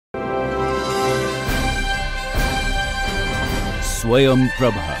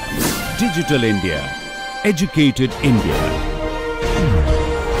SwayamPrabha. Digital India. Educated India.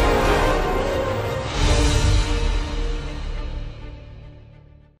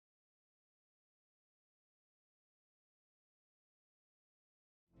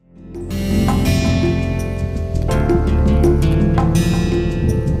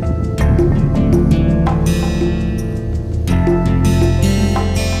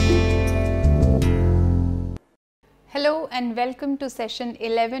 Hello and welcome to session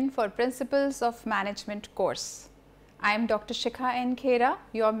 11 for Principles of Management course. I am Dr. Shikha N. Khera,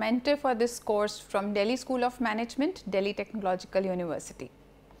 your mentor for this course from Delhi School of Management, Delhi Technological University.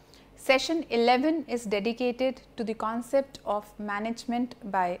 Session 11 is dedicated to the concept of management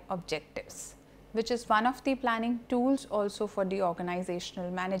by objectives, which is one of the planning tools also for the organizational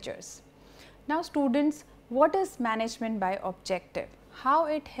managers. Now students, what is management by objective? How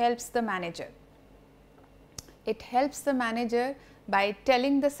it helps the manager? It helps the manager by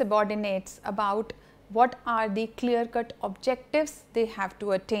telling the subordinates about what are the clear-cut objectives they have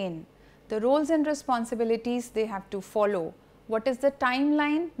to attain, the roles and responsibilities they have to follow, what is the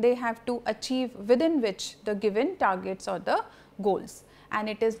timeline they have to achieve within which the given targets or the goals, and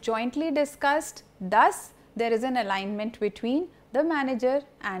it is jointly discussed. Thus, there is an alignment between the manager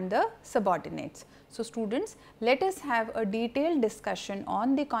and the subordinates. So, students, let us have a detailed discussion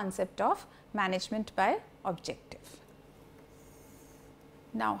on the concept of management by objective.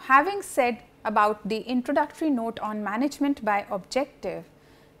 Now, having said about the introductory note on management by objective,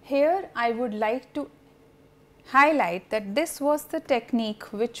 here I would like to highlight that this was the technique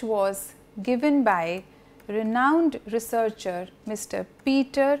which was given by renowned researcher Mr.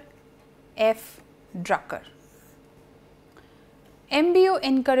 Peter F. Drucker. MBO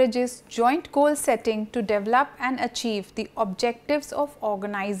encourages joint goal setting to develop and achieve the objectives of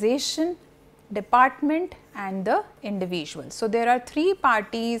organization, department and the individual. So, there are three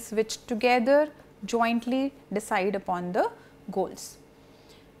parties which together jointly decide upon the goals.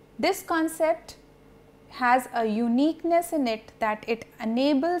 This concept has a uniqueness in it that it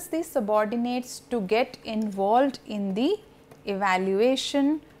enables the subordinates to get involved in the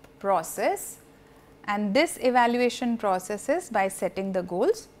evaluation process, and this evaluation process is by setting the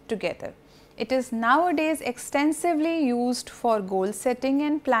goals together. It is nowadays extensively used for goal setting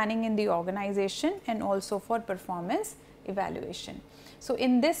and planning in the organization and also for performance evaluation. So,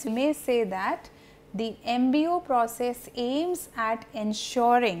 in this we may say that the MBO process aims at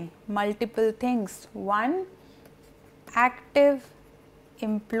ensuring multiple things. One, active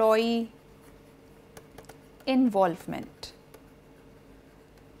employee involvement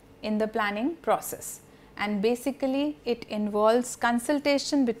in the planning process, and basically it involves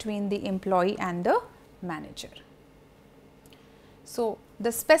consultation between the employee and the manager. So,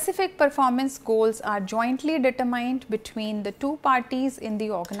 the specific performance goals are jointly determined between the two parties in the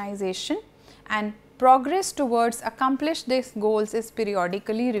organization, and progress towards accomplish these goals is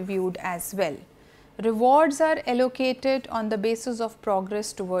periodically reviewed as well. Rewards are allocated on the basis of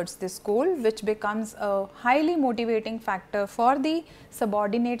progress towards this goal, which becomes a highly motivating factor for the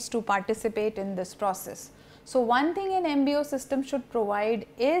subordinates to participate in this process. So, one thing an MBO system should provide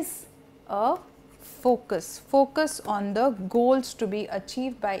is a focus on the goals to be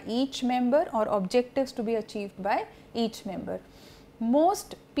achieved by each member or objectives to be achieved by each member.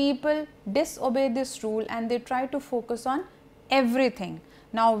 Most people disobey this rule and they try to focus on everything.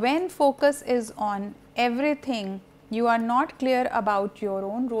 Now, when focus is on everything, you are not clear about your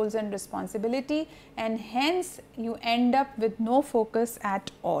own roles and responsibility, and hence you end up with no focus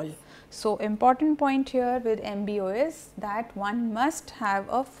at all. So, important point here with MBO is that one must have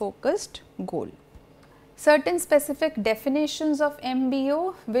a focused goal. Certain specific definitions of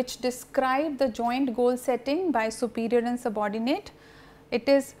MBO which describe the joint goal setting by superior and subordinate. It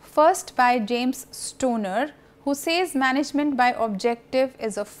is first by James Stoner, who says management by objective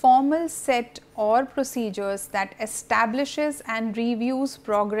is a formal set or procedures that establishes and reviews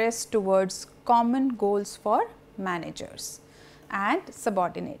progress towards common goals for managers and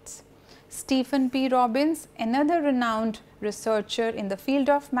subordinates. Stephen P. Robbins, another renowned researcher in the field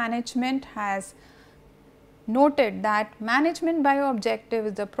of management, has noted that management by objective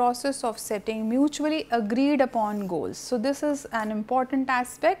is the process of setting mutually agreed upon goals. So, this is an important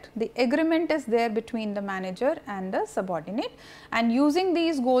aspect. The agreement is there between the manager and the subordinate, and using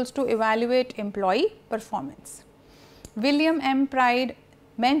these goals to evaluate employee performance. William M. Pride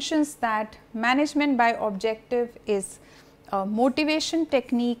mentions that management by objective is a motivation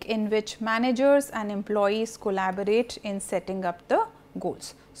technique in which managers and employees collaborate in setting up the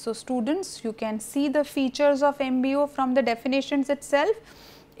goals. So, students, you can see the features of MBO from the definitions itself.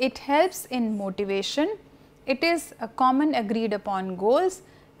 It helps in motivation, It is a common agreed upon goals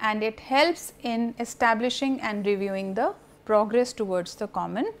and it helps in establishing and reviewing the progress towards the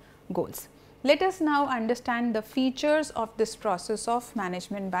common goals. Let us now understand the features of this process of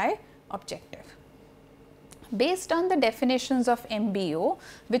management by objective. Based on the definitions of MBO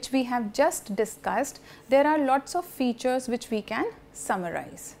which we have just discussed, there are lots of features which we can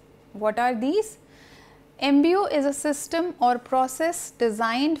summarize. What are these? MBO is a system or process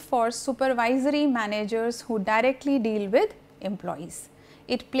designed for supervisory managers who directly deal with employees.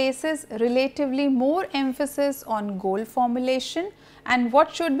 It places relatively more emphasis on goal formulation and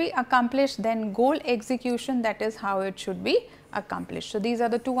what should be accomplished than goal execution, that is how it should be accomplished. So, these are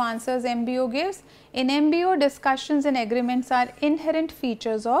the two answers MBO gives. In MBO, discussions and agreements are inherent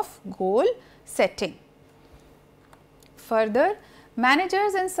features of goal setting. Further,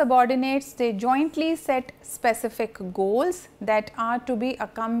 managers and subordinates, they jointly set specific goals that are to be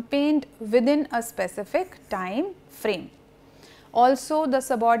accompanied within a specific time frame. Also, the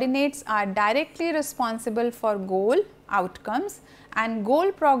subordinates are directly responsible for goal outcomes and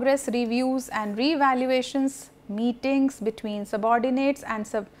goal progress reviews and reevaluations. Meetings between subordinates and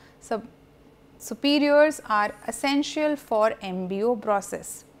superiors are essential for MBO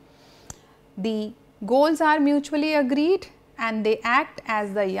process. The goals are mutually agreed and they act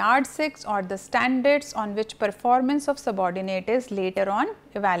as the yardsticks or the standards on which performance of subordinate is later on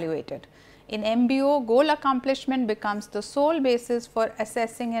evaluated. In MBO, goal accomplishment becomes the sole basis for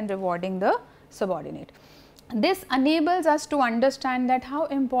assessing and rewarding the subordinate. This enables us to understand that how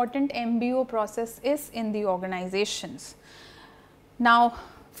important MBO process is in the organizations. Now,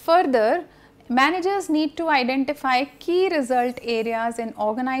 further, managers need to identify key result areas in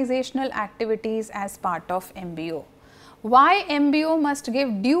organizational activities as part of MBO. Why MBO must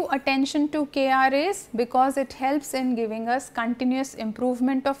give due attention to KRAs? Because it helps in giving us continuous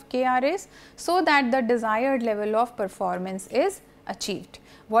improvement of KRAs so that the desired level of performance is achieved.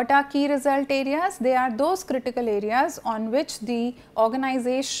 What are key result areas? They are those critical areas on which the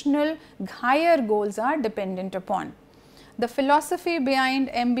organizational higher goals are dependent upon. The philosophy behind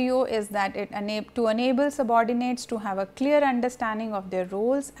MBO is that it to enable subordinates to have a clear understanding of their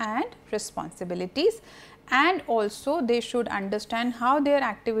roles and responsibilities, and also they should understand how their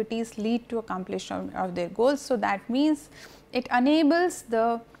activities lead to accomplishment of their goals. So, that means it enables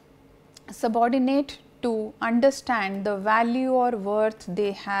the subordinate to understand the value or worth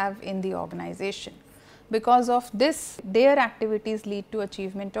they have in the organization. Because of this, their activities lead to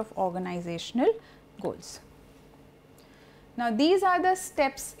achievement of organizational goals. Now, these are the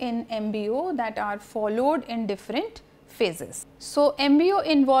steps in MBO that are followed in different phases. So, MBO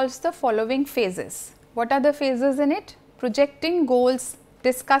involves the following phases. What are the phases in it? Projecting goals,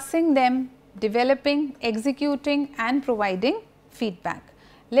 discussing them, developing, executing and providing feedback.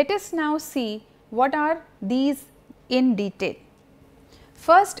 Let us now see what are these in detail.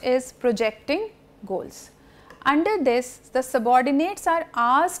 First is projecting goals. Under this, the subordinates are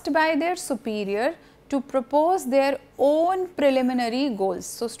asked by their superior to propose their own preliminary goals.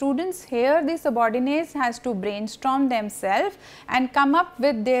 So, students, here the subordinates has to brainstorm themselves and come up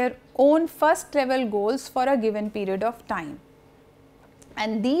with their own first level goals for a given period of time.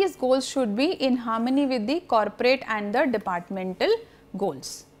 And these goals should be in harmony with the corporate and the departmental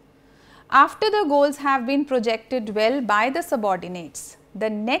goals. After the goals have been projected well by the subordinates, the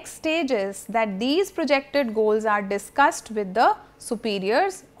next stage is that these projected goals are discussed with the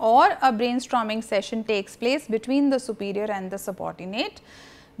superiors, or a brainstorming session takes place between the superior and the subordinate,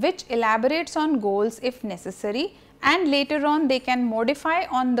 which elaborates on goals if necessary, and later on they can modify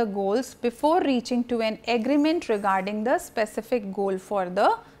on the goals before reaching to an agreement regarding the specific goal for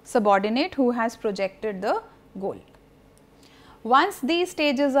the subordinate who has projected the goal. Once these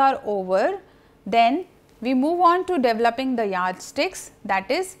stages are over, then we move on to developing the yardsticks,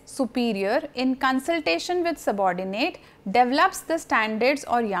 that is superior in consultation with subordinate develops the standards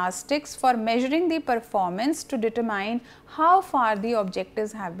or yardsticks for measuring the performance to determine how far the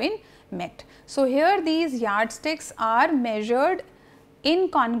objectives have been met. So, here these yardsticks are measured in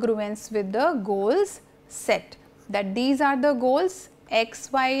congruence with the goals set, that these are the goals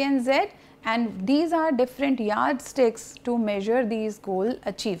X, Y and Z, and these are different yardsticks to measure these goal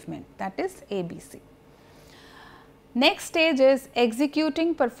achievement, that is ABC. Next stage is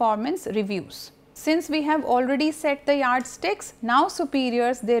executing performance reviews. Since we have already set the yardsticks, now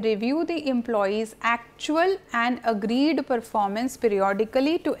superiors they review the employees' actual and agreed performance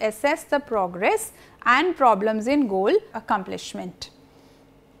periodically to assess the progress and problems in goal accomplishment.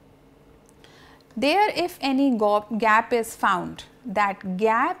 There, if any gap is found, that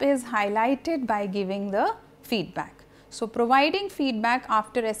gap is highlighted by giving the feedback. So, providing feedback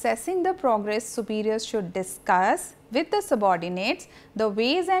after assessing the progress, superiors should discuss with the subordinates the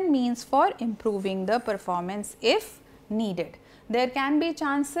ways and means for improving the performance if needed. There can be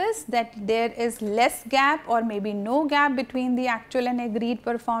chances that there is less gap or maybe no gap between the actual and agreed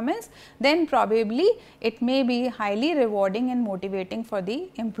performance, then probably it may be highly rewarding and motivating for the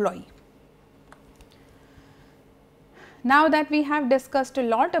employee. Now that we have discussed a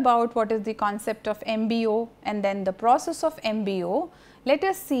lot about what is the concept of MBO and then the process of MBO, let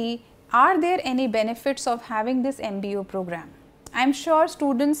us see, are there any benefits of having this MBO program? I am sure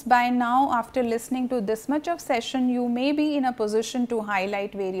students by now, after listening to this much of session, you may be in a position to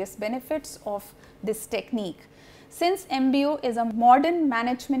highlight various benefits of this technique. Since MBO is a modern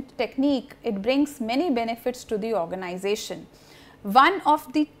management technique, it brings many benefits to the organization. One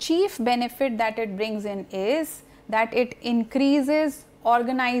of the chief benefit that it brings in is that it increases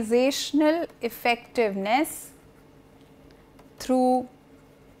organizational effectiveness through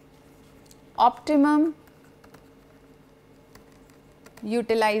optimum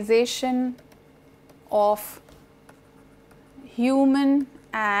utilization of human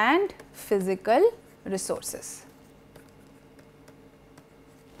and physical resources.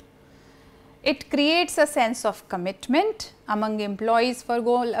 It creates a sense of commitment among employees for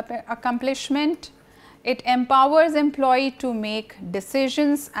goal accomplishment. It empowers employee to make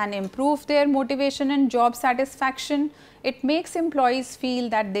decisions and improve their motivation and job satisfaction. It makes employees feel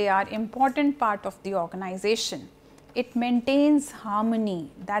that they are important part of the organization. It maintains harmony.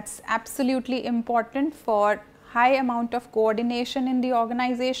 That's absolutely important for high amount of coordination in the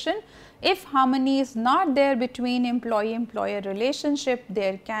organization. If harmony is not there between employee-employer relationship,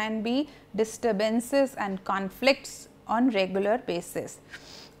 there can be disturbances and conflicts on regular basis.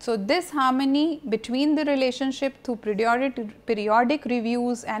 So, this harmony between the relationship through periodic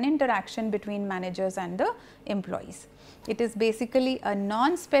reviews and interaction between managers and the employees. It is basically a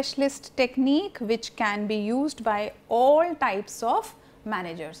non-specialist technique which can be used by all types of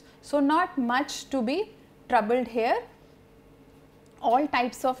managers. So, not much to be troubled here, all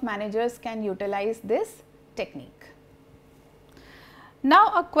types of managers can utilize this technique.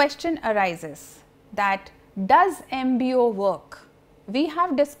 Now, a question arises that does MBO work? We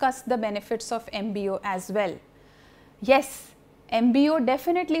have discussed the benefits of MBO as well. Yes, MBO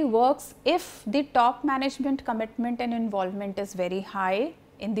definitely works if the top management commitment and involvement is very high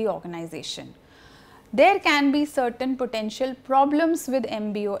in the organization. There can be certain potential problems with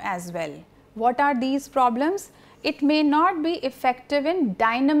MBO as well. What are these problems? It may not be effective in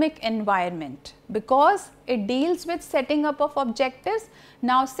dynamic environment because it deals with setting up of objectives.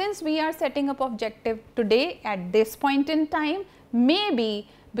 Now, since we are setting up objective today at this point in time, maybe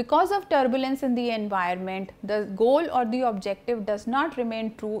because of turbulence in the environment, the goal or the objective does not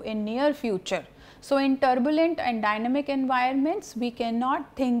remain true in near future. So, in turbulent and dynamic environments, we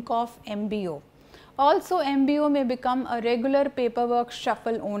cannot think of MBO. Also, MBO may become a regular paperwork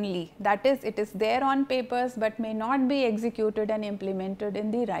shuffle only. That is, it is there on papers, but may not be executed and implemented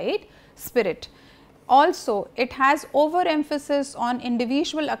in the right spirit. Also, it has overemphasis on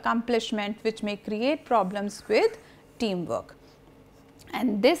individual accomplishment, which may create problems with teamwork.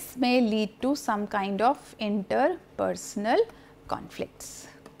 And this may lead to some kind of interpersonal conflicts.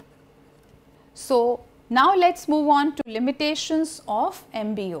 So, now let us move on to limitations of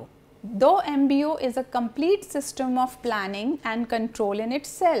MBO. Though MBO is a complete system of planning and control in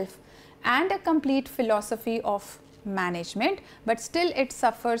itself and a complete philosophy of management, but still it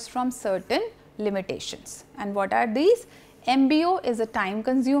suffers from certain limitations. And what are these? MBO is a time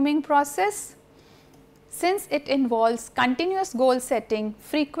consuming process. Since it involves continuous goal setting,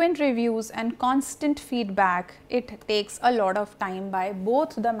 frequent reviews and constant feedback, it takes a lot of time by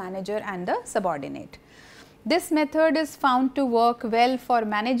both the manager and the subordinate. This method is found to work well for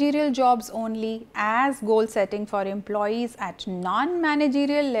managerial jobs only, as goal setting for employees at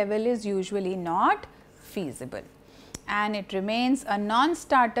non-managerial level is usually not feasible, and it remains a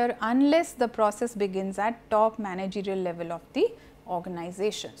non-starter unless the process begins at top managerial level of the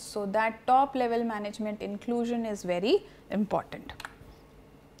organization. So, that top level management inclusion is very important.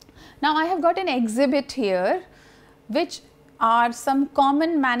 Now, I have got an exhibit here which are some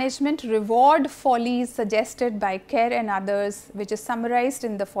common management reward follies suggested by Kerr and others, which is summarized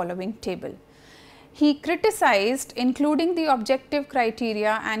in the following table. He criticized including the objective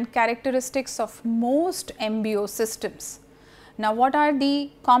criteria and characteristics of most MBO systems. Now, what are the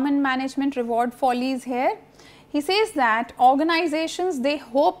common management reward follies here? He says that organizations, they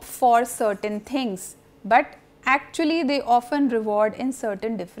hope for certain things, but actually they often reward in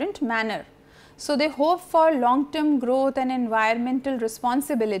certain different manner. So, they hope for long term growth and environmental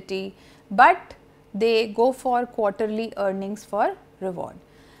responsibility, but they go for quarterly earnings for reward.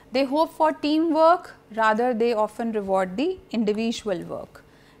 They hope for teamwork, rather they often reward the individual work.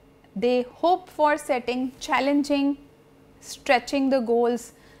 They hope for setting challenging, stretching the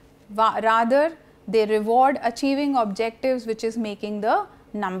goals, rather they reward achieving objectives which is making the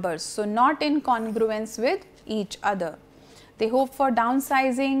numbers. So, not in congruence with each other. They hope for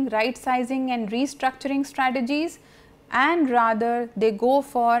downsizing, right sizing and restructuring strategies, and rather they go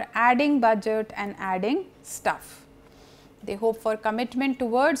for adding budget and adding stuff. They hope for commitment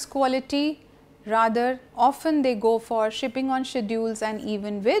towards quality, rather often they go for shipping on schedules and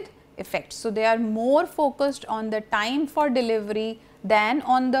even with effect. So, they are more focused on the time for delivery than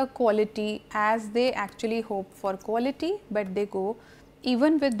on the quality, as they actually hope for quality, but they go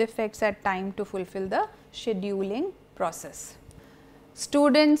even with defects at time to fulfill the scheduling process.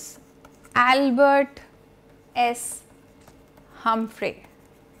 Students Albert S. Humphrey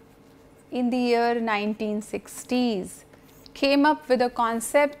in the year 1960s came up with a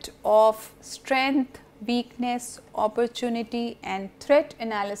concept of strength, weakness, opportunity and threat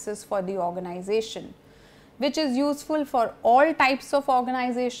analysis for the organization, which is useful for all types of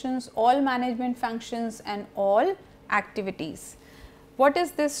organizations, all management functions and all activities. What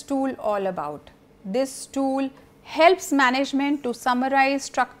is this tool all about? This tool helps management to summarize,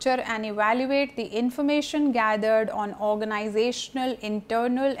 structure and evaluate the information gathered on organizational,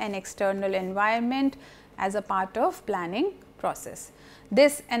 internal and external environment as a part of planning process.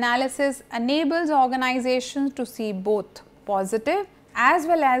 This analysis enables organizations to see both positive as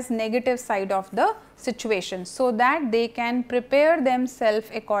well as negative side of the situation, so that they can prepare themselves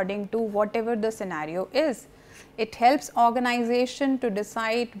according to whatever the scenario is. It helps organization to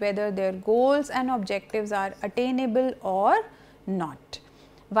decide whether their goals and objectives are attainable or not.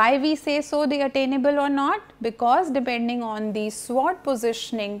 Why we say so they attainable or not? Because depending on the SWOT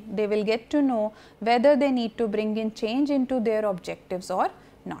positioning, they will get to know whether they need to bring in change into their objectives or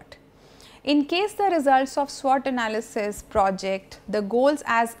not. In case the results of SWOT analysis project the goals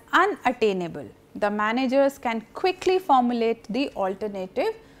as unattainable, the managers can quickly formulate the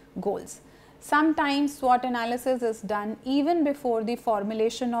alternative goals. Sometimes SWOT analysis is done even before the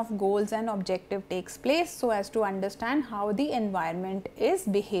formulation of goals and objective takes place, so as to understand how the environment is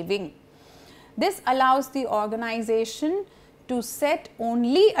behaving. This allows the organization to set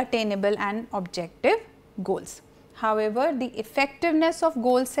only attainable and objective goals. However, the effectiveness of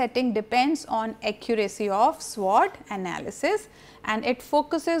goal setting depends on accuracy of SWOT analysis, and it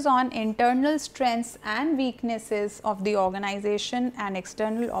focuses on internal strengths and weaknesses of the organization and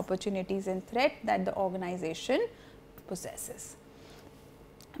external opportunities and threat that the organization possesses.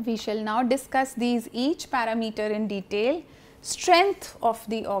 We shall now discuss these each parameter in detail. Strength of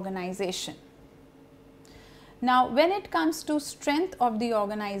the organization. Now, when it comes to strength of the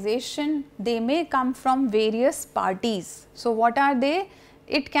organization, they may come from various parties. So, what are they?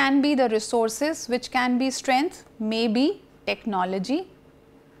 It can be the resources which can be strength, maybe technology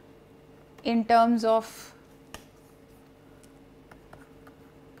in terms of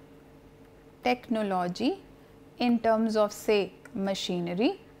technology, in terms of say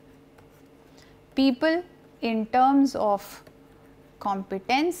machinery, people in terms of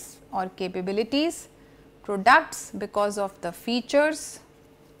competence or capabilities, products because of the features,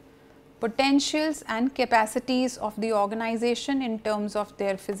 potentials and capacities of the organization in terms of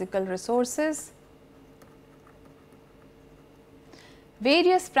their physical resources,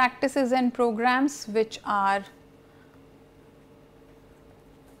 various practices and programs which are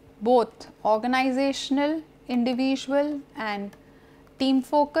both organizational, individual and team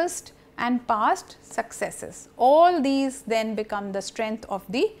focused, and past successes. All these then become the strength of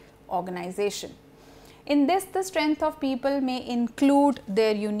the organization. In this, the strength of people may include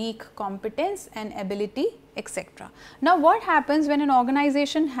their unique competence and ability, etc. Now, what happens when an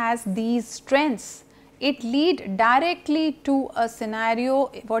organization has these strengths? It leads directly to a scenario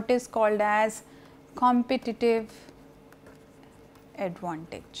what is called as competitive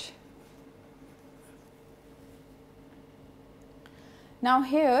advantage. Now,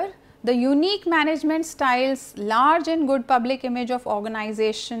 here the unique management styles, large and good public image of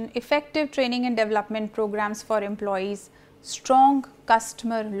organization, effective training and development programs for employees, strong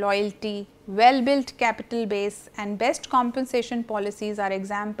customer loyalty, well built capital base and best compensation policies are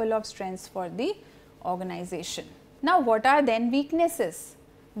example of strengths for the organization. Now, what are then weaknesses?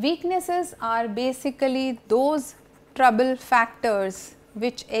 Weaknesses are basically those trouble factors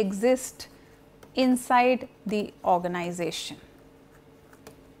which exist inside the organization.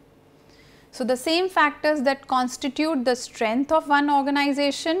 So, the same factors that constitute the strength of one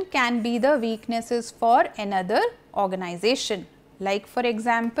organization can be the weaknesses for another organization. Like for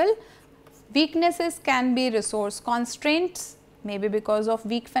example, Weaknesses can be resource constraints, maybe because of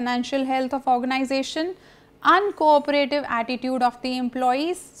weak financial health of organization, uncooperative attitude of the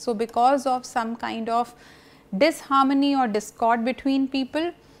employees. So, because of some kind of disharmony or discord between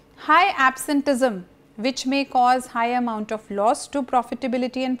people, high absenteeism which may cause high amount of loss to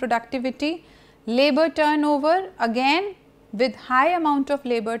profitability and productivity, labor turnover, again with high amount of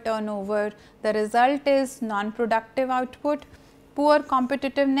labor turnover the result is non-productive output, poor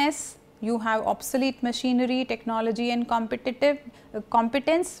competitiveness, you have obsolete machinery, technology and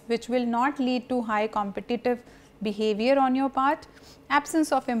competence which will not lead to high competitive behavior on your part,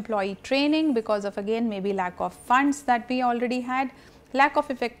 absence of employee training because of again maybe lack of funds that we already had, lack of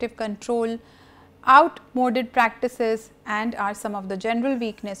effective control, outmoded practices and are some of the general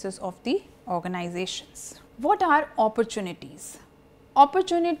weaknesses of the organizations. What are opportunities?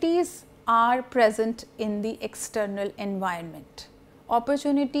 Opportunities are present in the external environment.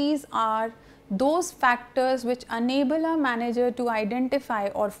 Opportunities are those factors which enable a manager to identify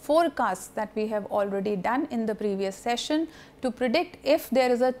or forecast that we have already done in the previous session to predict if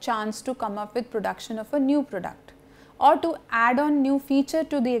there is a chance to come up with production of a new product or to add on new feature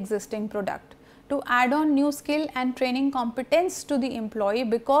to the existing product, to add on new skill and training competence to the employee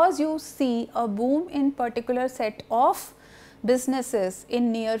because you see a boom in particular set of businesses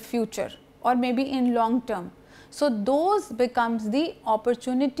in near future or maybe in long term. So, those becomes the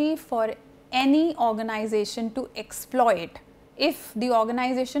opportunity for any organization to exploit. If the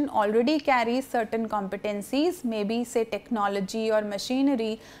organization already carries certain competencies, maybe say technology or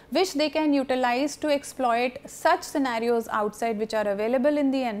machinery, which they can utilize to exploit such scenarios outside which are available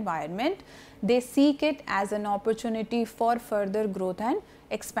in the environment, they seek it as an opportunity for further growth and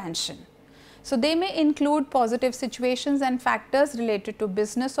expansion. So, they may include positive situations and factors related to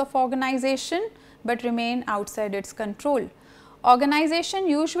business of organization, but remain outside its control. Organization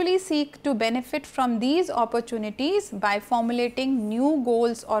usually seek to benefit from these opportunities by formulating new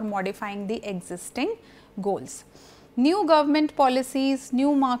goals or modifying the existing goals. New government policies,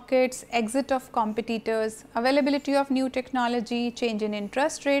 new markets, exit of competitors, availability of new technology, change in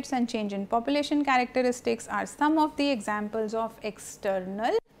interest rates and change in population characteristics are some of the examples of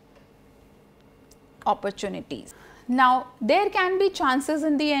external opportunities. Now, there can be chances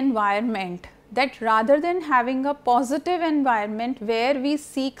in the environment that rather than having a positive environment where we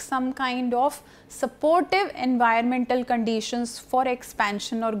seek some kind of supportive environmental conditions for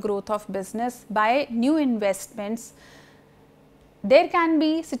expansion or growth of business by new investments, there can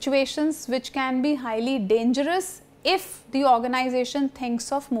be situations which can be highly dangerous if the organization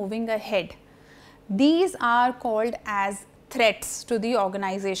thinks of moving ahead. These are called as threats to the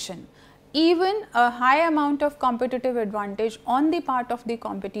organization. Even a high amount of competitive advantage on the part of the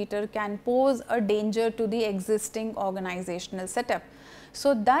competitor can pose a danger to the existing organizational setup.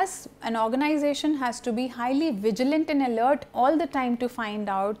 So, thus an organization has to be highly vigilant and alert all the time to find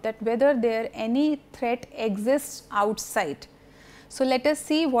out that whether there any threat exists outside. So, let us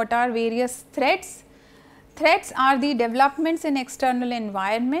see what are various threats. Threats are the developments in external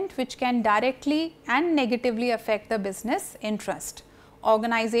environment which can directly and negatively affect the business interest.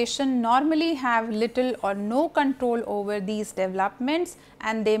 Organization normally have little or no control over these developments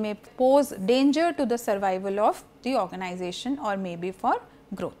and they may pose danger to the survival of the organization or maybe for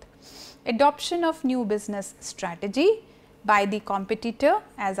growth. Adoption of new business strategy by the competitor,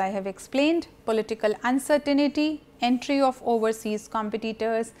 as I have explained, political uncertainty, entry of overseas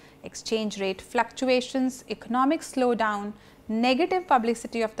competitors, exchange rate fluctuations, economic slowdown, negative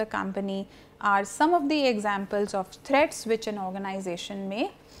publicity of the company are some of the examples of threats which an organization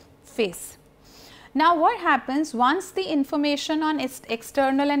may face. Now, what happens once the information on its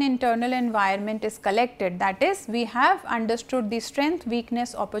external and internal environment is collected, that is, we have understood the strength,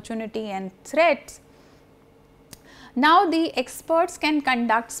 weakness, opportunity and threats. Now, the experts can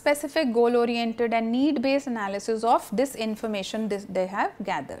conduct specific goal oriented and need based analysis of this information they have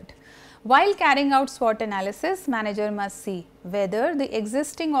gathered. While carrying out SWOT analysis, manager must see whether the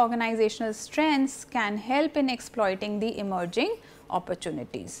existing organizational strengths can help in exploiting the emerging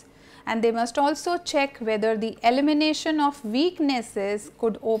opportunities. And they must also check whether the elimination of weaknesses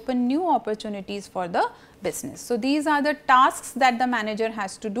could open new opportunities for the business. So, these are the tasks that the manager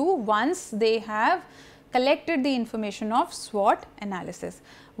has to do once they have collected the information of SWOT analysis.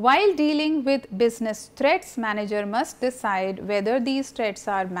 While dealing with business threats, manager must decide whether these threats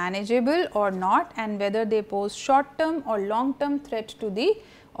are manageable or not and whether they pose short term or long term threat to the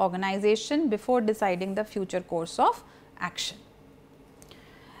organization before deciding the future course of action.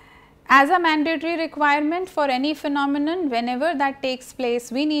 As a mandatory requirement for any phenomenon, whenever that takes place,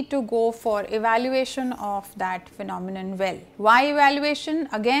 we need to go for evaluation of that phenomenon well. Why evaluation?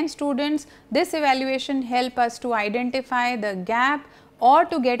 Again students, this evaluation help us to identify the gap or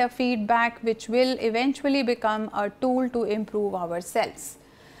to get a feedback which will eventually become a tool to improve ourselves.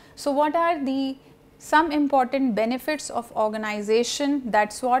 So, what are the some important benefits of organization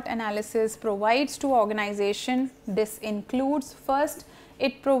that SWOT analysis provides to organization? This includes, first,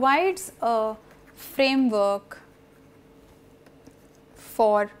 it provides a framework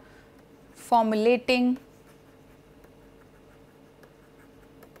for formulating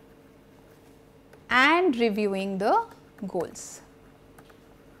and reviewing the goals.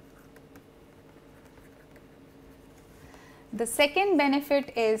 The second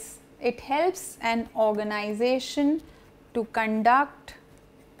benefit is it helps an organization to conduct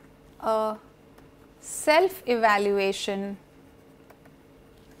a self-evaluation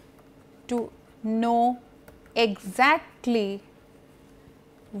to know exactly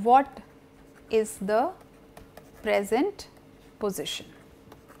what is the present position.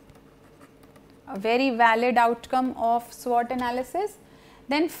 A very valid outcome of SWOT analysis.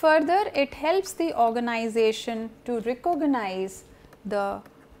 Then further, it helps the organization to recognize the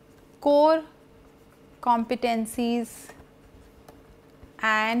core competencies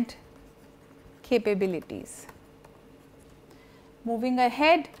and capabilities. Moving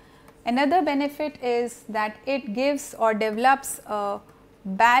ahead, another benefit is that it gives or develops a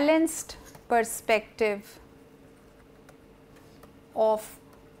balanced perspective of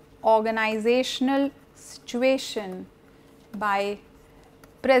organizational situation by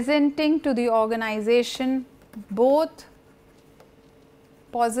presenting to the organization both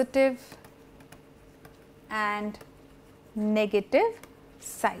positive and negative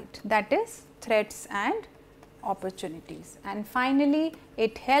side, that is threats and opportunities. And finally,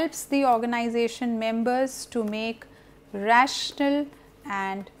 it helps the organization members to make rational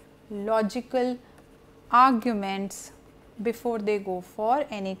and logical arguments before they go for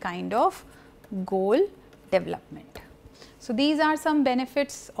any kind of goal development. So, these are some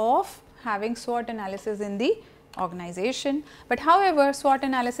benefits of having SWOT analysis in the organization, but however, SWOT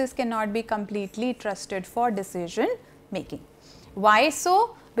analysis cannot be completely trusted for decision making. Why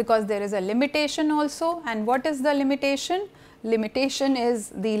so? Because there is a limitation also, and what is the limitation? Limitation is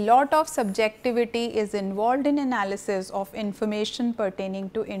the lot of subjectivity is involved in analysis of information pertaining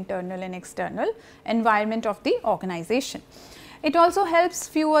to internal and external environment of the organization. It also helps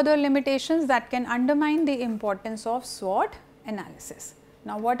few other limitations that can undermine the importance of SWOT analysis.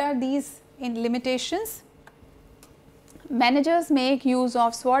 Now, what are these limitations? Managers make use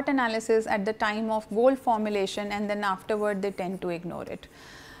of SWOT analysis at the time of goal formulation and then afterward they tend to ignore it,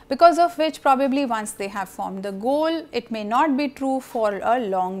 because of which probably once they have formed the goal, it may not be true for a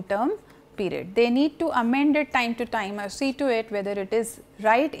long term period. They need to amend it time to time or see to it whether it is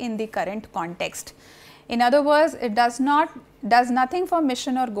right in the current context. In other words, it does nothing for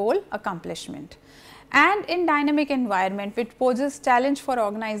mission or goal accomplishment. And in dynamic environment which poses challenge for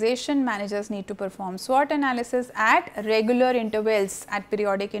organization, managers need to perform SWOT analysis at regular intervals, at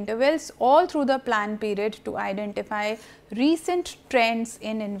periodic intervals all through the plan period to identify recent trends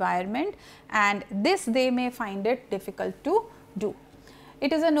in environment, and this they may find it difficult to do.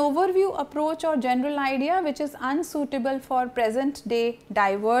 It is an overview approach or general idea which is unsuitable for present day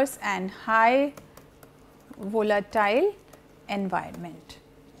diverse and high volatile environment.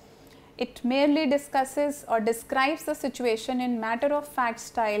 It merely discusses or describes the situation in matter of fact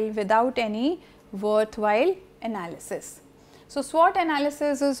style without any worthwhile analysis. So, SWOT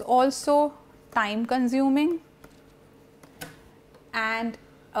analysis is also time consuming and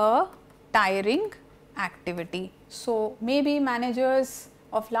a tiring activity. So, maybe managers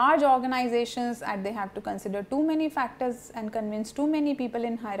of large organizations and they have to consider too many factors and convince too many people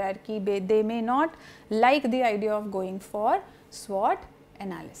in hierarchy, they may not like the idea of going for SWOT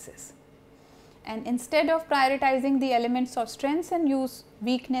analysis. And instead of prioritizing the elements of strengths and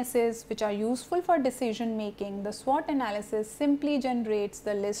weaknesses which are useful for decision making, the SWOT analysis simply generates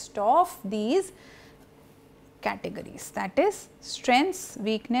the list of these categories, that is strengths,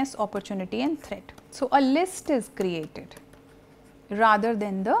 weakness, opportunity and threat. So, a list is created rather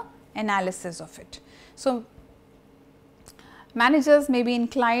than the analysis of it. So, managers may be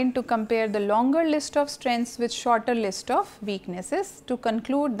inclined to compare the longer list of strengths with shorter list of weaknesses to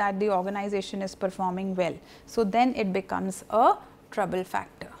conclude that the organization is performing well. So, then it becomes a trouble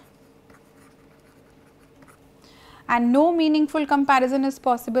factor. And no meaningful comparison is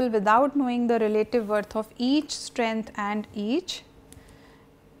possible without knowing the relative worth of each strength and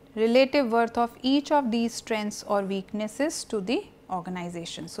relative worth of each of these strengths or weaknesses to the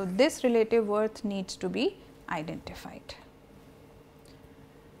organization. So, this relative worth needs to be identified.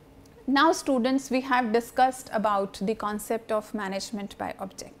 Now, students, we have discussed about the concept of management by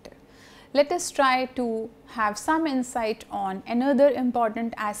objective. Let us try to have some insight on another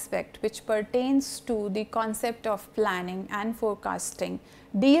important aspect which pertains to the concept of planning and forecasting,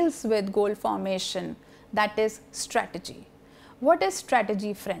 deals with goal formation, that is strategy. What is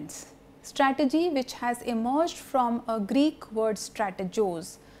strategy, friends? Strategy, which has emerged from a Greek word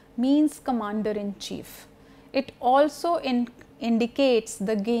strategos, means commander in chief. It also indicates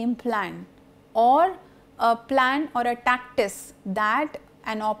the game plan or a plan or a tactics that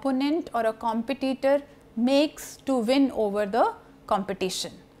an opponent or a competitor makes to win over the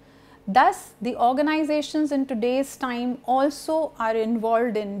competition. Thus, the organizations in today's time also are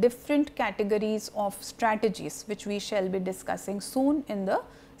involved in different categories of strategies, which we shall be discussing soon in the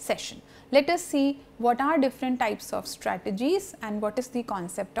session. Let us see what are different types of strategies and what is the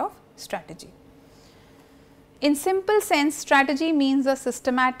concept of strategy. In simple sense, strategy means a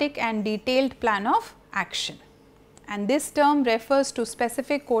systematic and detailed plan of action, and this term refers to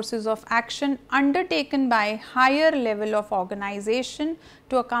specific courses of action undertaken by higher level of organization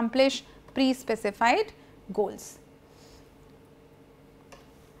to accomplish pre-specified goals.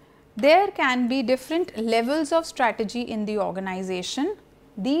 There can be different levels of strategy in the organization.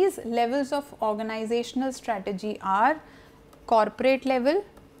 These levels of organizational strategy are corporate level,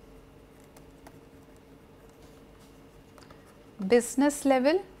 business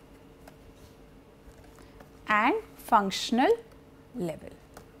level and functional level.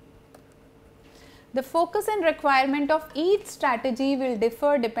 The focus and requirement of each strategy will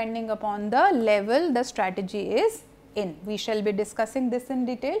differ depending upon the level the strategy is in. We shall be discussing this in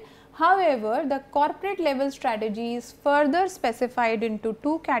detail. However, the corporate level strategy is further specified into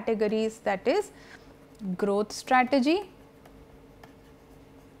two categories, that is growth strategy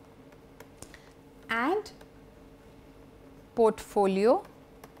and portfolio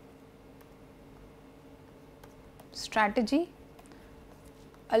strategy,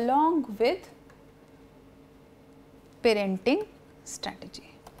 along with parenting strategy.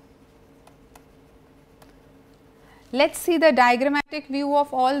 Let us see the diagrammatic view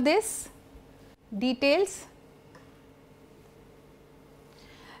of all this details.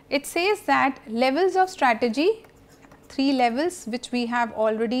 It says that levels of strategy, three levels which we have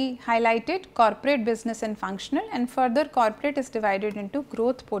already highlighted: corporate, business and functional, and further corporate is divided into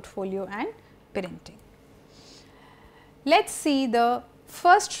growth, portfolio and parenting. Let us see the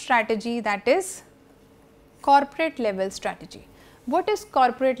first strategy, that is corporate level strategy. What is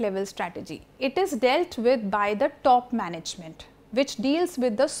corporate level strategy? It is dealt with by the top management, which deals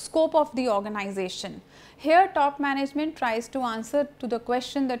with the scope of the organization. Here top management tries to answer to the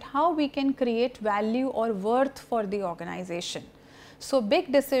question that how we can create value or worth for the organization. So,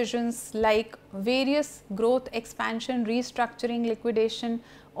 big decisions like various growth, expansion, restructuring, liquidation,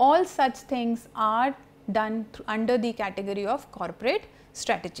 all such things are done under the category of corporate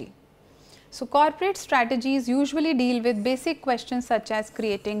strategy. So, corporate strategies usually deal with basic questions such as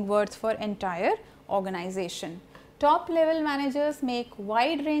creating worth for entire organization. Top level managers make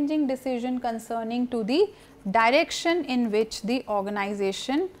wide ranging decision concerning to the direction in which the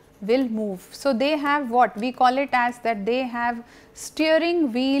organization will move. So, they have what we call it as that they have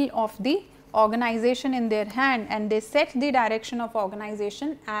steering wheel of the organization in their hand, and they set the direction of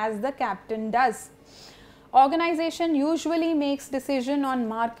organization as the captain does. Organization usually makes decision on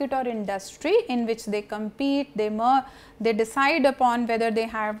market or industry in which they compete, they decide upon whether they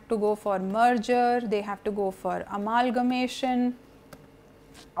have to go for merger, they have to go for amalgamation,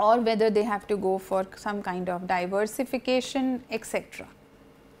 or whether they have to go for some kind of diversification, etc.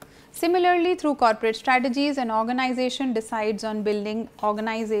 Similarly, through corporate strategies, an organization decides on building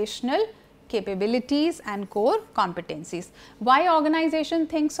organizational capabilities and core competencies. Why organization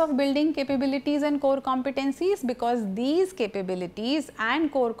thinks of building capabilities and core competencies? Because these capabilities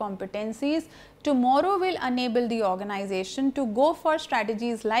and core competencies tomorrow will enable the organization to go for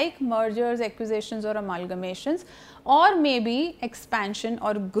strategies like mergers, acquisitions or amalgamations, or maybe expansion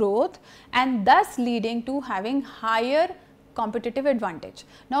or growth, and thus leading to having higher competitive advantage.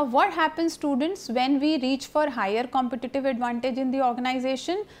 Now, what happens, students, when we reach for higher competitive advantage in the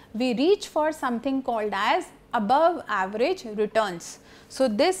organization? We reach for something called as above average returns. So,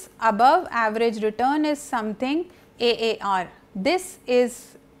 this above average return is something AAR. This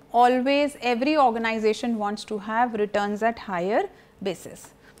is always every organization wants to have returns at higher basis.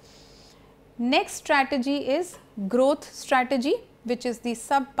 Next strategy is growth strategy, which is the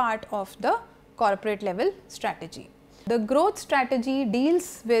sub part of the corporate level strategy. The growth strategy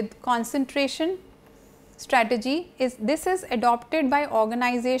deals with concentration, strategy is adopted by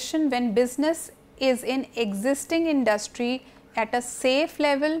organization when business is in existing industry at a safe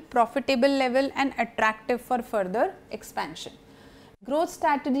level, profitable level and attractive for further expansion. Growth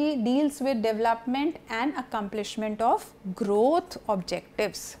strategy deals with development and accomplishment of growth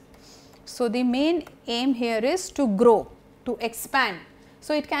objectives. So, the main aim here is to grow, to expand.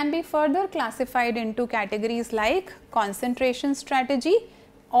 So, it can be further classified into categories like concentration strategy,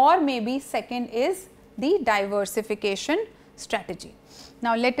 or maybe second is the diversification strategy.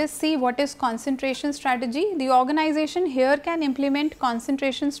 Now, let us see what is concentration strategy. The organization here can implement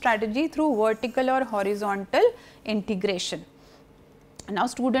concentration strategy through vertical or horizontal integration. Now,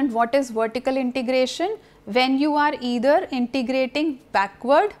 student, what is vertical integration? When you are either integrating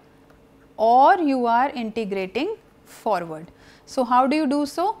backward or you are integrating forward. So, how do you do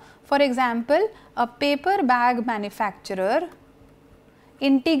so? For example, a paper bag manufacturer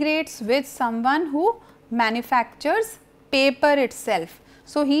integrates with someone who manufactures paper itself.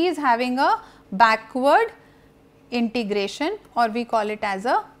 So, he is having a backward integration, or we call it as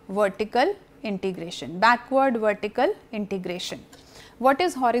a vertical integration, backward vertical integration. What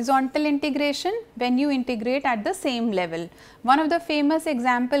is horizontal integration? When you integrate at the same level. One of the famous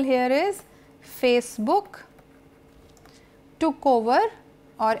example here is Facebook took over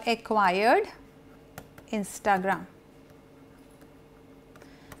or acquired Instagram.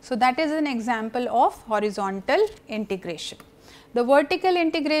 So, that is an example of horizontal integration. The vertical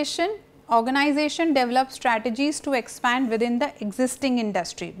integration, organization develops strategies to expand within the existing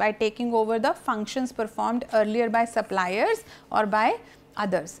industry by taking over the functions performed earlier by suppliers or by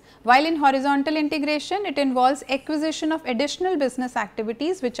others. While in horizontal integration, it involves acquisition of additional business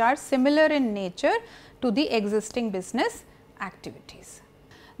activities which are similar in nature to the existing business activities.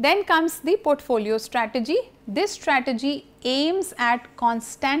 Then comes the portfolio strategy. This strategy aims at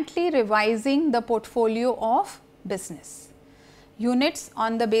constantly revising the portfolio of business units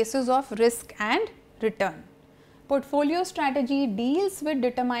on the basis of risk and return. Portfolio strategy deals with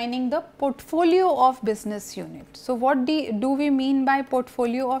determining the portfolio of business units. So, what do we mean by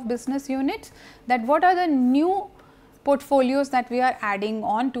portfolio of business units? That what are the new portfolios that we are adding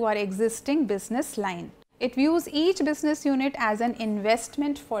on to our existing business line. It views each business unit as an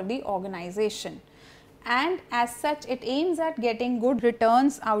investment for the organization, and as such it aims at getting good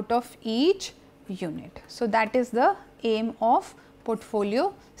returns out of each unit. So, that is the aim of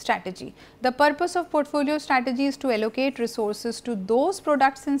portfolio strategy. The purpose of portfolio strategy is to allocate resources to those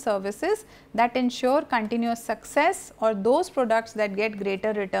products and services that ensure continuous success, or those products that get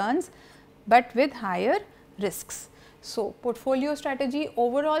greater returns, but with higher risks. So, portfolio strategy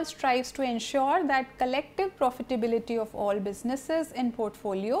overall strives to ensure that collective profitability of all businesses in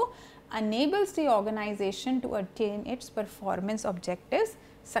portfolio enables the organization to attain its performance objectives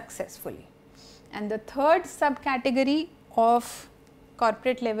successfully. And the third subcategory of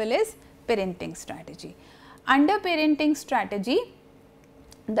corporate level is parenting strategy. Under parenting strategy,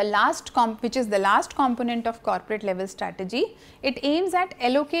 which is the last component of corporate level strategy, it aims at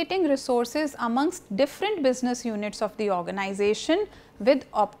allocating resources amongst different business units of the organization with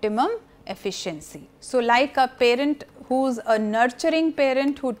optimum efficiency. So, like a parent who is a nurturing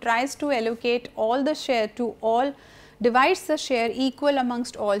parent who tries to allocate all the share to all, divides the share equal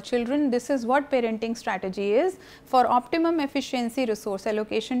amongst all children. This is what parenting strategy is. For optimum efficiency, resource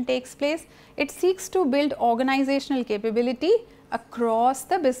allocation takes place. It seeks to build organizational capability across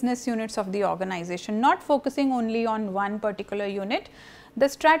the business units of the organization, not focusing only on one particular unit. The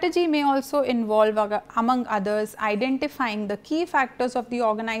strategy may also involve, among others, identifying the key factors of the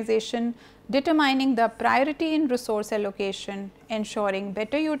organization, determining the priority in resource allocation, ensuring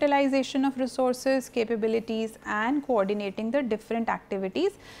better utilization of resources, capabilities, and coordinating the different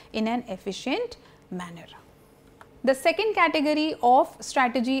activities in an efficient manner. The second category of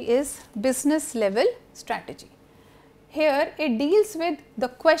strategy is business level strategy. Here it deals with the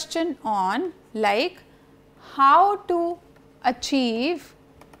question on like how to achieve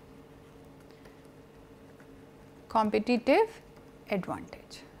competitive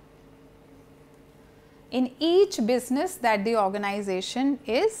advantage in each business that the organization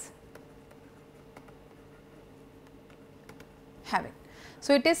is having.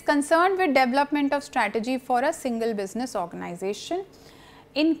 So, it is concerned with development of strategy for a single business organization.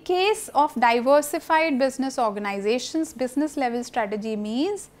 In case of diversified business organizations, business level strategy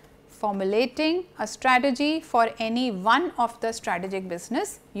means formulating a strategy for any one of the strategic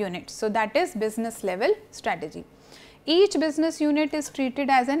business units. So, that is business level strategy. Each business unit is treated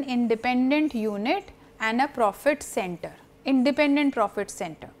as an independent unit and a profit center, independent profit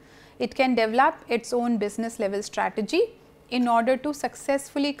center. It can develop its own business level strategy in order to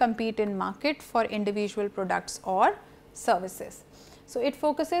successfully compete in market for individual products or services. So, it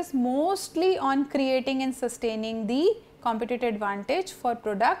focuses mostly on creating and sustaining the competitive advantage for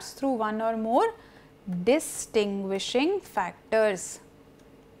products through one or more distinguishing factors.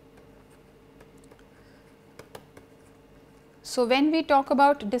 So, when we talk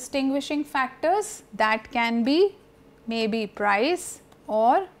about distinguishing factors, that can be maybe price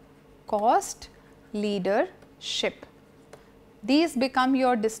or cost leadership. These become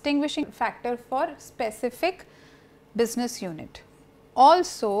your distinguishing factor for specific business unit.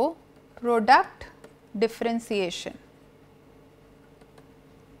 Also, product differentiation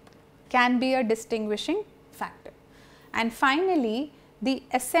can be a distinguishing factor. And finally, the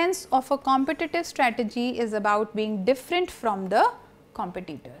essence of a competitive strategy is about being different from the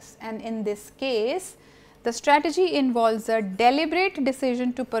competitors, and in this case the strategy involves a deliberate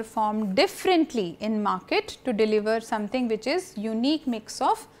decision to perform differently in market to deliver something which is unique mix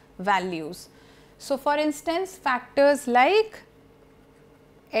of values. So, for instance, factors like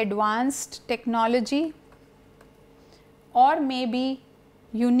advanced technology or maybe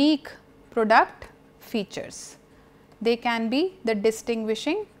unique product features, they can be the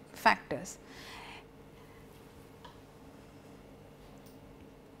distinguishing factors.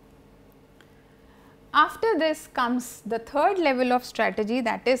 After this comes the third level of strategy,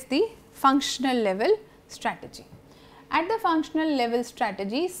 that is the functional level strategy. At the functional level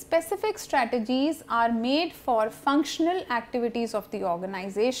strategy, specific strategies are made for functional activities of the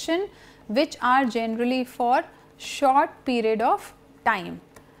organization, which are generally for short period of time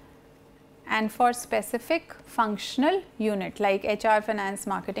and for specific functional unit like HR, finance,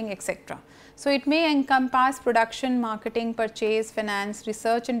 marketing, etc. So, it may encompass production, marketing, purchase, finance,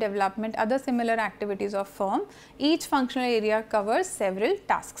 research and development, other similar activities of firm. Each functional area covers several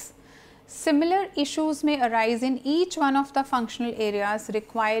tasks. Similar issues may arise in each one of the functional areas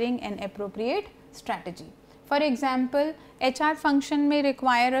requiring an appropriate strategy. For example, HR function may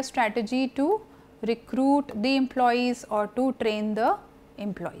require a strategy to recruit the employees or to train the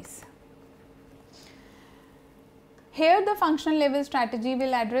employees. Here the functional level strategy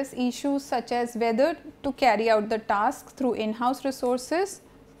will address issues such as whether to carry out the tasks through in-house resources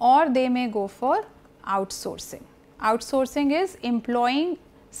or they may go for outsourcing. Outsourcing is employing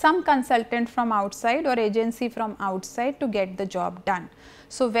some consultant from outside or agency from outside to get the job done.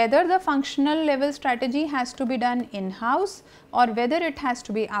 So, whether the functional level strategy has to be done in-house or whether it has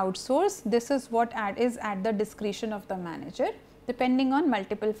to be outsourced, this is what is at the discretion of the manager depending on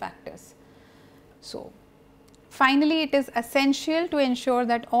multiple factors. So, finally, it is essential to ensure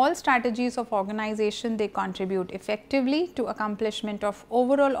that all strategies of organization they contribute effectively to accomplishment of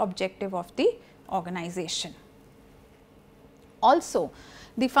overall objective of the organization. Also,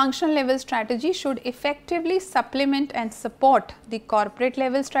 the functional level strategy should effectively supplement and support the corporate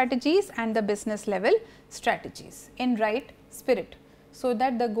level strategies and the business level strategies in right spirit, so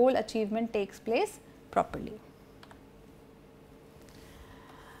that the goal achievement takes place properly.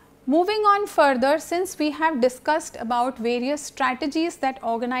 Moving on further, since we have discussed about various strategies that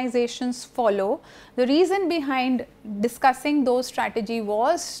organizations follow, the reason behind discussing those strategies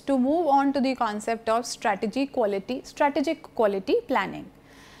was to move on to the concept of strategic quality planning.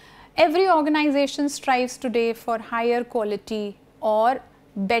 Every organization strives today for higher quality or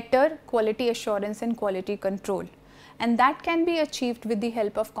better quality assurance and quality control, and that can be achieved with the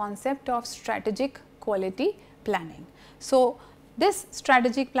help of concept of strategic quality planning. So, this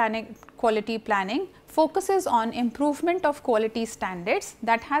strategic quality planning focuses on improvement of quality standards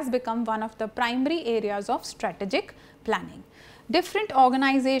that has become one of the primary areas of strategic planning. Different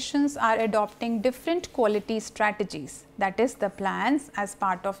organizations are adopting different quality strategies, that is the plans as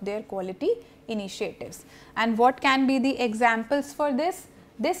part of their quality initiatives. And what can be the examples for this?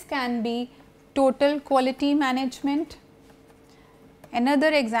 This can be total quality management.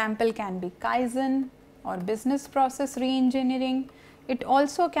 Another example can be Kaizen or business process re-engineering. It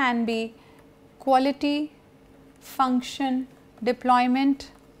also can be quality function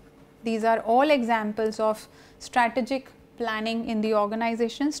deployment. These are all examples of strategic planning in the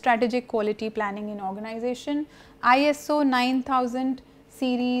organization, strategic quality planning in organization. ISO 9000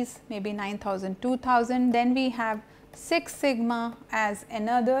 series, maybe 9000, 2000. Then we have Six Sigma as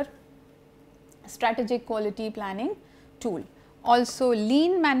another strategic quality planning tool. Also,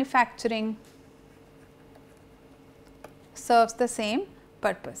 lean manufacturing serves the same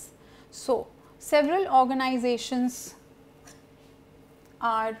purpose. So, several organizations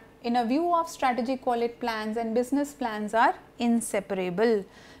are in a view of strategic quality plans, and business plans are inseparable.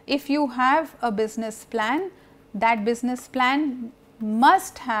 If you have a business plan, that business plan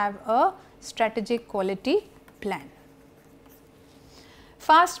must have a strategic quality plan.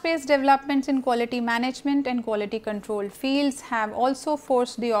 Fast-paced developments in quality management and quality control fields have also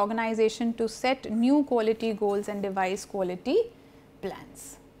forced the organization to set new quality goals and devise quality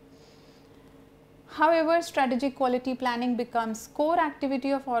plans. However, strategic quality planning becomes core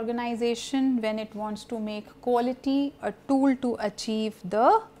activity of organization when it wants to make quality a tool to achieve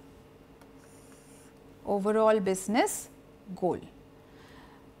the overall business goal.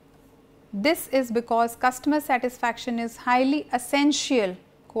 This is because customer satisfaction is highly essential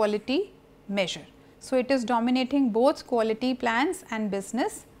quality measure. So, it is dominating both quality plans and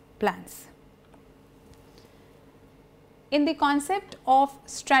business plans. In the concept of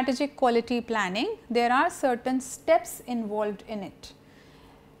strategic quality planning, there are certain steps involved in it.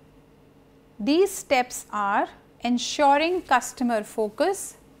 These steps are ensuring customer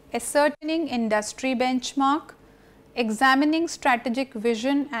focus, ascertaining industry benchmark, examining strategic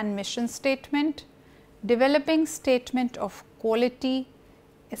vision and mission statement, developing statement of quality,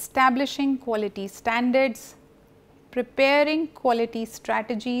 establishing quality standards, preparing quality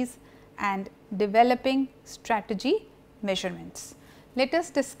strategies and developing strategy measurements. Let us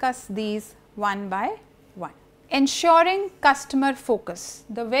discuss these one by one. Ensuring customer focus.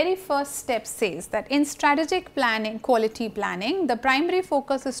 The very first step says that in strategic planning, quality planning, the primary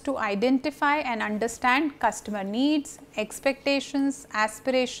focus is to identify and understand customer needs, expectations,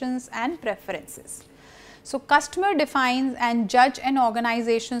 aspirations and preferences. So, customer defines and judge an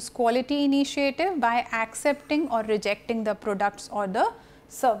organization's quality initiative by accepting or rejecting the products or the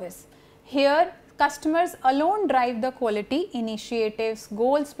service. Here, customers alone drive the quality initiatives,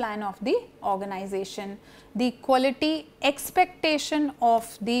 goals, plan of the organization. The quality expectation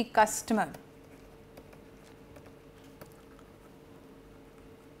of the customer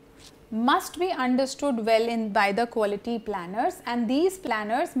must be understood well by the quality planners, and these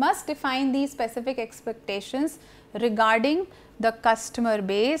planners must define these specific expectations regarding the customer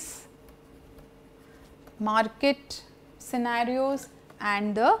base, market scenarios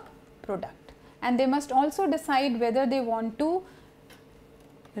and the product. And they must also decide whether they want to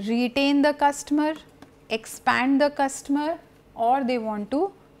retain the customer, expand the customer or they want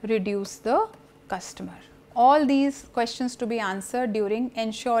to reduce the customer. All these questions to be answered during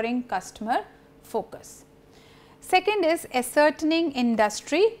ensuring customer focus. Second is ascertaining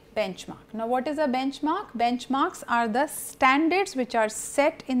industry benchmark. Now, what is a benchmark? Benchmarks are the standards which are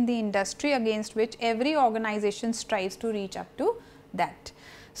set in the industry against which every organization strives to reach up to that.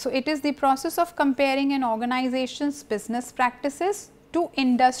 So, it is the process of comparing an organization's business practices to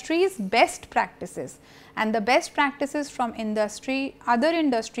industry's best practices, and the best practices from other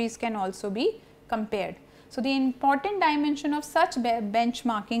industries can also be compared. So, the important dimension of such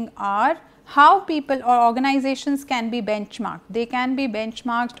benchmarking are how people or organizations can be benchmarked. They can be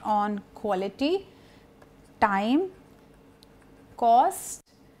benchmarked on quality, time, cost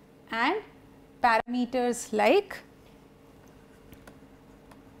and parameters like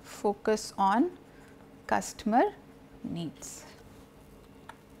focus on customer needs.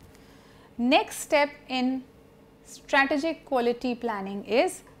 Next step in strategic quality planning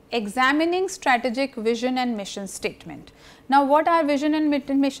is examining strategic vision and mission statement. Now, what are vision and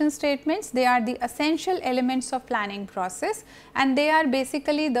mission statements? They are the essential elements of planning process and they are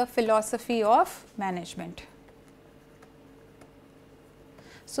basically the philosophy of management.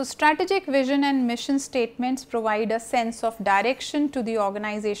 So, strategic vision and mission statements provide a sense of direction to the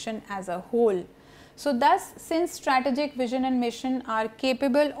organization as a whole. So, thus since strategic vision and mission are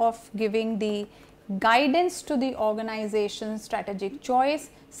capable of giving the guidance to the organization's strategic choice,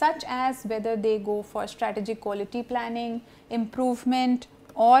 such as whether they go for strategic quality planning, improvement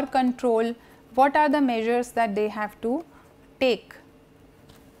or control, what are the measures that they have to take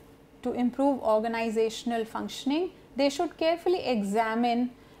to improve organizational functioning, they should carefully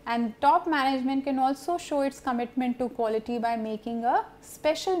examine, and top management can also show its commitment to quality by making a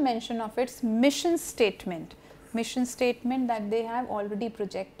special mention of its mission statement that they have already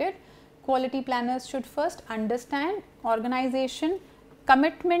projected. Quality planners should first understand organization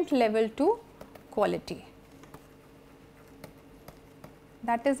commitment level to quality.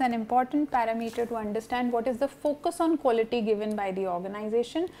 That is an important parameter to understand what is the focus on quality given by the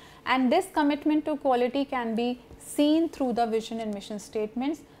organization, and this commitment to quality can be seen through the vision and mission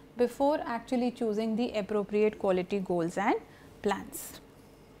statements before actually choosing the appropriate quality goals and plans.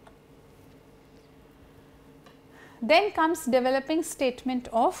 Then comes developing statement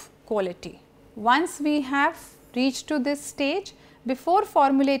of quality. Once we have reached to this stage, before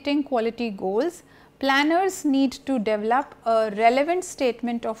formulating quality goals, planners need to develop a relevant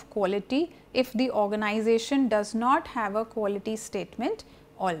statement of quality if the organization does not have a quality statement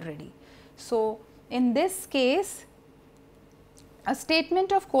already. So, in this case, a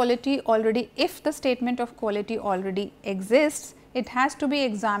statement of quality already, if the statement of quality already exists, it has to be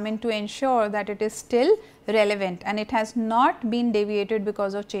examined to ensure that it is still relevant and it has not been deviated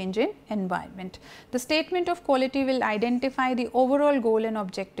because of change in environment. The statement of quality will identify the overall goal and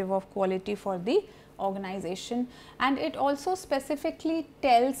objective of quality for the organization, and it also specifically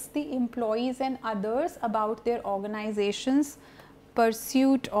tells the employees and others about their organization's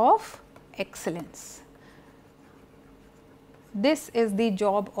pursuit of excellence. This is the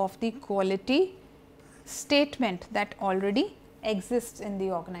job of the quality statement that already exists in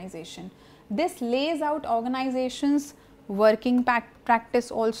the organization. This lays out organization's working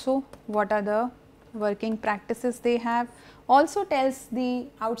practice also, what are the working practices they have, also tells the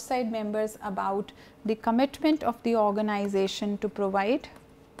outside members about the commitment of the organization to provide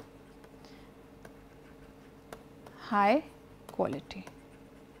high quality.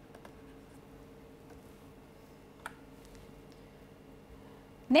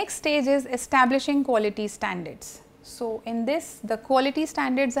 Next stage is establishing quality standards. So, in this, the quality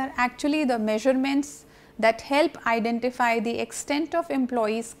standards are actually the measurements that help identify the extent of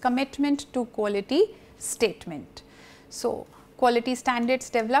employees' commitment to quality statement. So, quality standards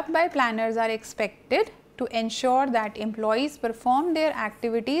developed by planners are expected to ensure that employees perform their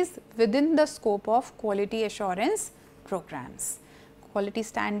activities within the scope of quality assurance programs. Quality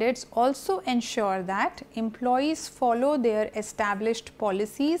standards also ensure that employees follow their established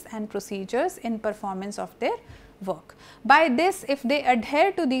policies and procedures in performance of their work. By this, if they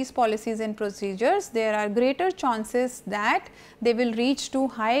adhere to these policies and procedures, there are greater chances that they will reach to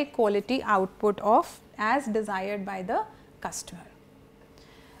high quality output of as desired by the customer.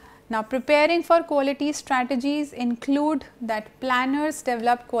 Now, preparing for quality strategies include that planners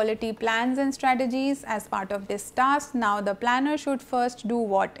develop quality plans and strategies as part of this task. Now, the planner should first do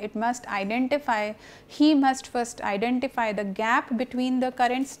what? It must identify, he must first identify the gap between the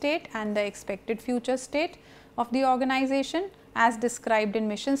current state and the expected future state of the organization as described in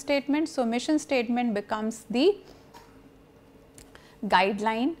mission statement. So, mission statement becomes the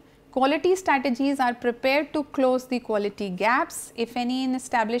guideline. Quality strategies are prepared to close the quality gaps, if any, in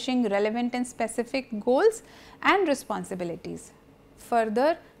establishing relevant and specific goals and responsibilities.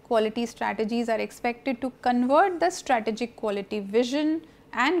 Further, quality strategies are expected to convert the strategic quality vision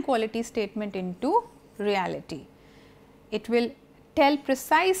and quality statement into reality. It will tell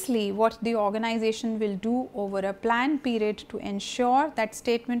precisely what the organization will do over a planned period to ensure that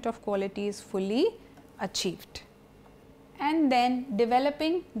statement of quality is fully achieved. And then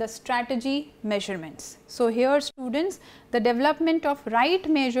developing the strategy measurements. So, here students, the development of right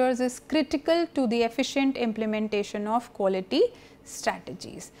measures is critical to the efficient implementation of quality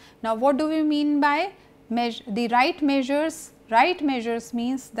strategies. Now, what do we mean by the right measures? Right measures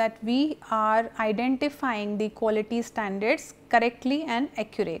means that we are identifying the quality standards correctly and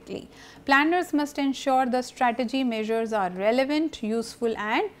accurately. Planners must ensure the strategy measures are relevant, useful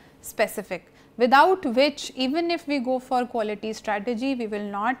and specific, without which even if we go for quality strategy, we will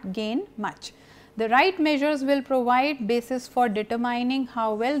not gain much. The right measures will provide basis for determining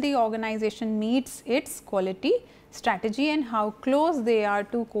how well the organization meets its quality strategy and how close they are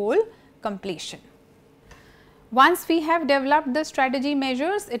to goal completion. Once we have developed the strategy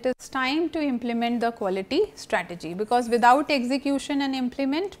measures, it is time to implement the quality strategy, because without execution and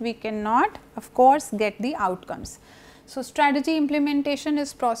implement, we cannot of course get the outcomes. So, strategy implementation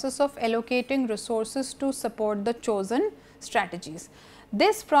is process of allocating resources to support the chosen strategies.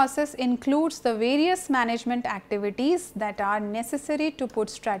 This process includes the various management activities that are necessary to put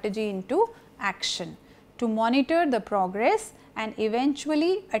strategy into action, to monitor the progress and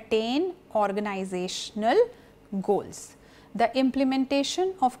eventually attain organizational goals. The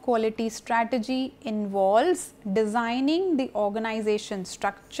implementation of quality strategy involves designing the organization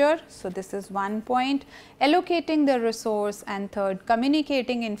structure. So, this is one point, allocating the resource, and third,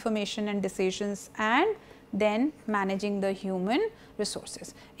 communicating information and decisions, and then managing the human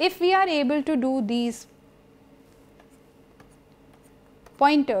resources. If we are able to do these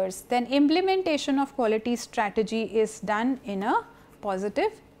pointers, then implementation of quality strategy is done in a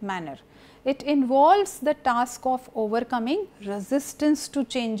positive manner. It involves the task of overcoming resistance to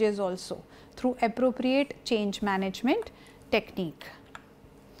changes also through appropriate change management technique.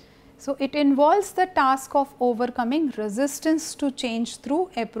 So, it involves the task of overcoming resistance to change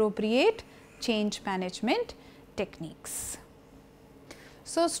through appropriate change management techniques.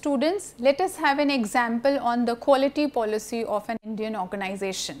 So, students, let us have an example on the quality policy of an Indian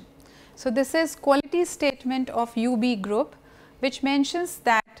organization. So, this is quality statement of UB group, which mentions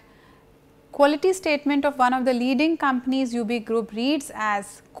that quality statement of one of the leading companies UB Group reads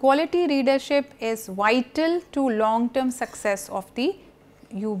as quality leadership is vital to long term success of the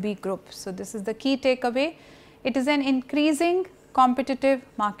UB Group. So, this is the key takeaway. It is an increasing competitive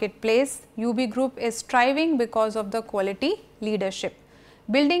marketplace. UB Group is striving because of the quality leadership.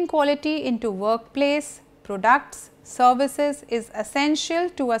 Building quality into workplace, products, services is essential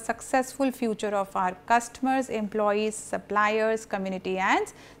to a successful future of our customers, employees, suppliers, community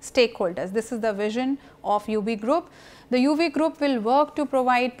and stakeholders. This is the vision of UB Group. The UB Group will work to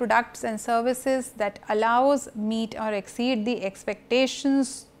provide products and services that allows meet or exceed the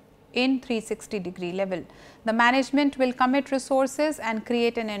expectations in 360-degree level. The management will commit resources and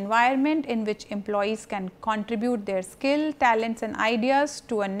create an environment in which employees can contribute their skill, talents and ideas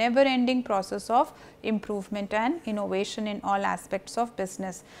to a never-ending process of improvement and innovation in all aspects of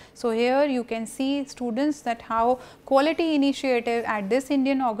business. So, here you can see students that how quality initiative at this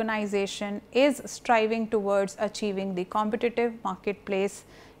Indian organization is striving towards achieving the competitive marketplace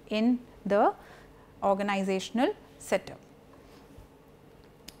in the organizational setup.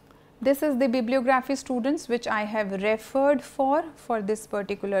 This is the bibliography, students, which I have referred for this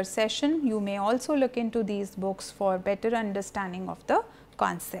particular session. You may also look into these books for better understanding of the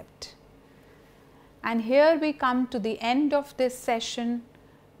concept. And here we come to the end of this session,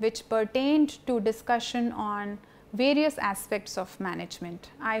 which pertained to discussion on various aspects of management.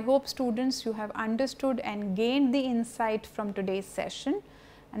 I hope, students, you have understood and gained the insight from today's session,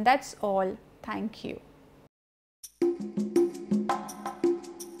 and that's all. Thank you.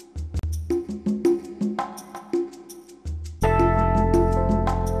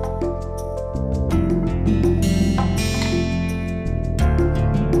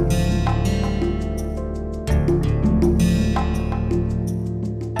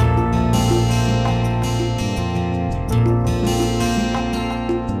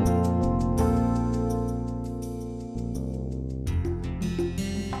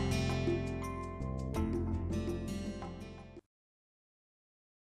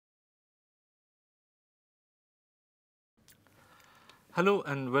 Hello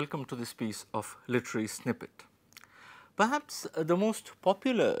and welcome to this piece of literary snippet. Perhaps the most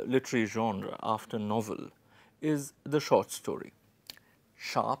popular literary genre after novel is the short story.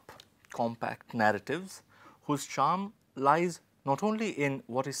 Sharp, compact narratives whose charm lies not only in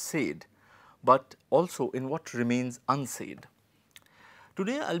what is said, but also in what remains unsaid.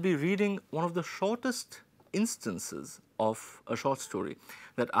 Today I will be reading one of the shortest instances of a short story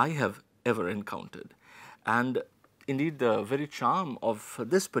that I have ever encountered, and indeed, the very charm of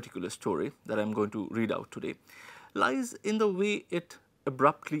this particular story that I am going to read out today lies in the way it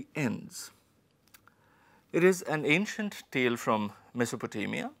abruptly ends. It is an ancient tale from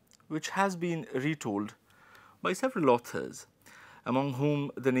Mesopotamia, which has been retold by several authors, among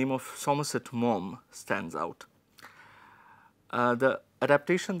whom the name of Somerset Maugham stands out. The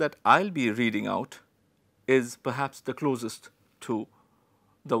adaptation that I will be reading out is perhaps the closest to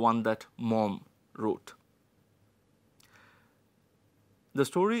the one that Maugham wrote. The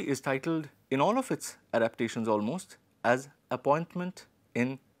story is titled, in all of its adaptations almost, as Appointment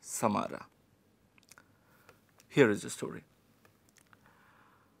in Samara. Here is the story.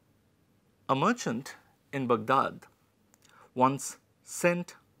 A merchant in Baghdad once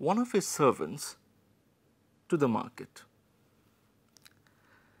sent one of his servants to the market.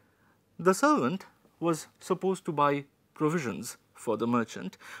 The servant was supposed to buy provisions for the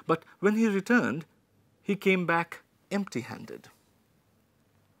merchant, but when he returned, he came back empty-handed.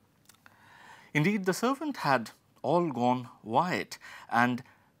 Indeed, the servant had all gone white, and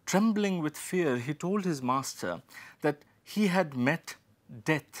trembling with fear, he told his master that he had met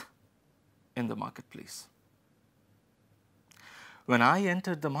death in the marketplace. When I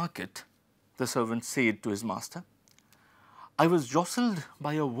entered the market, the servant said to his master, I was jostled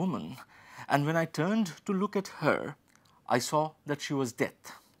by a woman, and when I turned to look at her, I saw that she was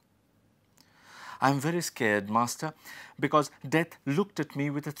death. I am very scared, master, because death looked at me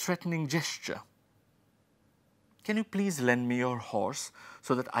with a threatening gesture. Can you please lend me your horse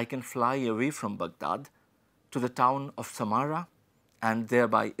so that I can fly away from Baghdad to the town of Samara and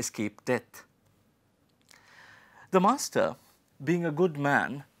thereby escape death? The master, being a good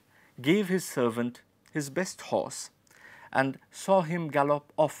man, gave his servant his best horse and saw him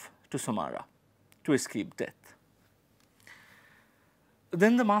gallop off to Samara to escape death.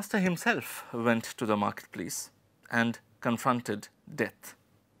 Then the master himself went to the marketplace and confronted death.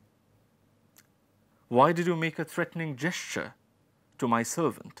 Why did you make a threatening gesture to my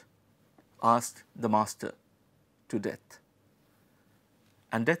servant? Asked the master to death.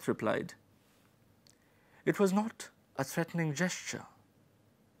 And death replied, it was not a threatening gesture.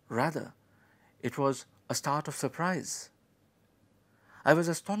 Rather, it was a start of surprise. I was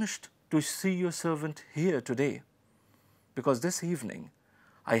astonished to see your servant here today, because this evening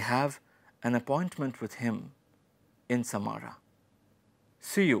I have an appointment with him in Samara.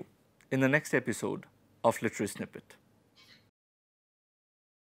 See you in the next episode of Literary Snippet.